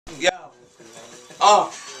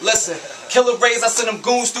Listen, Killa Raze, I send them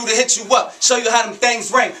goons through to hit you up. Show you how them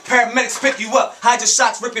things ring. Paramedics pick you up. Hide your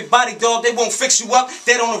shots, rip your body, dog. They won't fix you up.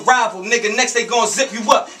 Dead on arrival, nigga. Next they gon' zip you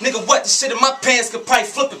up. Nigga, what? The shit in my pants could probably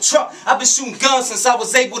flip a truck. I been shooting guns since I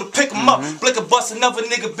was able to pick them up. Blick a bust, another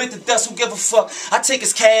nigga bit the dust. Who give a fuck? I take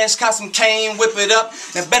his cash, cop some cane, whip it up.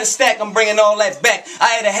 And better stack, I'm bringing all that back.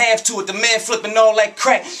 I had a half to it. The man flipping all that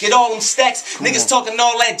crack. Get all them stacks. Niggas talking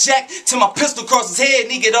all that jack. Till my pistol cross his head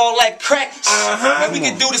and he get all that crack. Man, we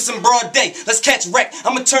can do this in broad day. Let's catch wreck.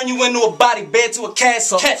 I'ma turn you into a body bed to a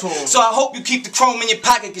casket. So I hope you keep the chrome in your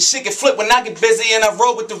pocket, cause shit get flip when I get busy and I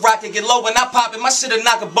roll with the rocket. Get low when I pop it, my shit'll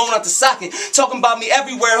knock a bone out the socket. Talking about me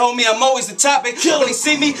everywhere, homie, I'm always the topic. When they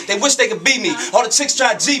see me, they wish they could be me. All the chicks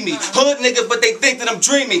try to G me. Hood nigga, but they think that I'm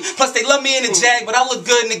dreamy. Plus they love me in the Jag, but I look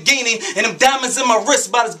good in the guinea. And them diamonds in my wrist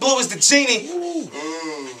about as blue as the genie.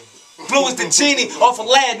 Blue as the genie, off a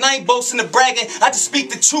lad, and I ain't boasting or bragging. I just speak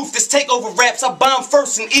the truth, this takeover raps. I bomb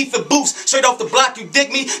first and eat for boost. Straight off the block, you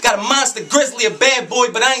dig me? Got a monster grizzly, a bad boy,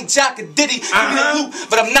 but I ain't Jock or Diddy. Give me the loot,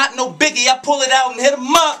 but I'm not no biggie. I pull it out and hit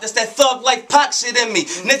 'em up. That's that thug like Pac shit in me.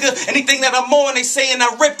 Nigga, anything that I'm on, they saying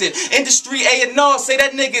I ripped it. Industry A&R say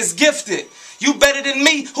that nigga is gifted. You better than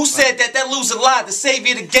me? Who said that? That lose a lot. The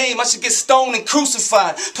savior of the game, I should get stoned and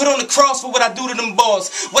crucified. Put on the cross for what I do to them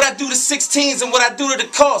balls. What I do to 16s and what I do to the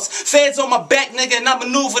cost. Feds on my back, nigga, and I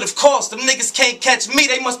maneuver the course. Them niggas can't catch me,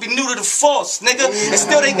 they must be new to the force, nigga. And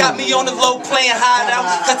still they got me on the low playing hideout.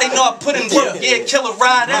 Cause they know I put in work, yeah, Killa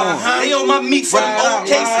ride out. They on my meat for them old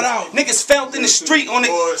cases. Niggas found in the street on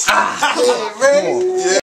it.